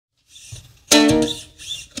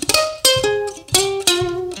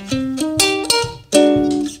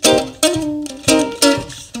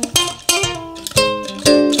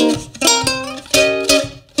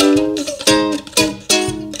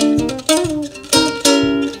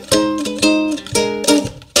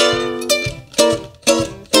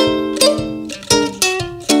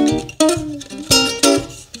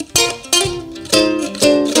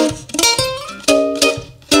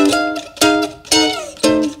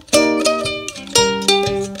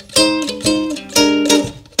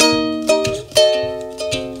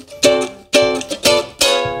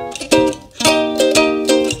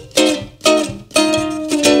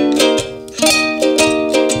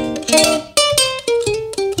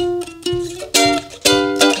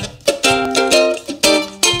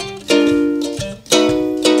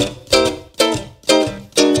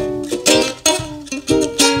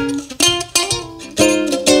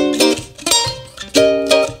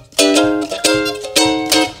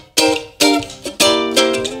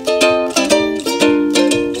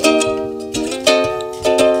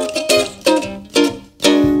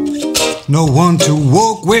No one to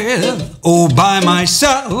walk with, all by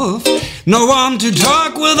myself. No one to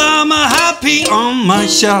talk with, I'm happy on my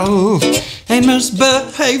shelf. Ain't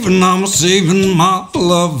misbehaving, I'm saving my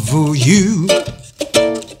love for you.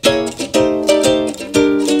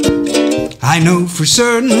 I know for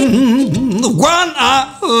certain the one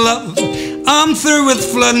I love, I'm through with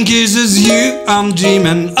flooding kisses, you I'm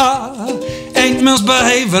dreaming of. Ain't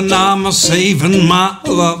misbehaving, I'm saving my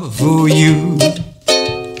love for you.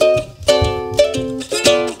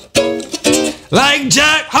 Like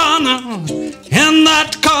Jack Horner in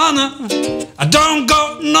that corner, I don't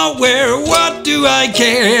go nowhere, what do I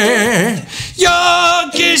care?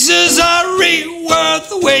 Your kisses are really worth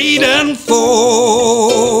waiting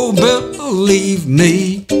for, believe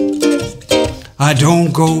me. I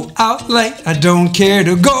don't go out late, I don't care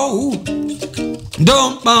to go.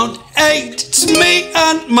 Don't want hate, it's me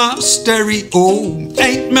and my stereo.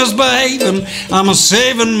 Ain't misbehaving, I'm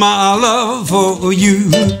saving my love for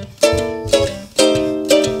you.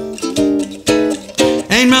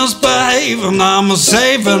 Ain't misbehaving, I'm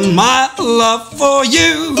saving my love for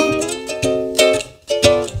you.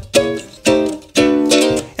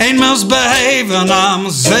 Ain't misbehaving,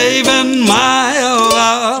 I'm saving my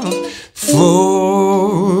love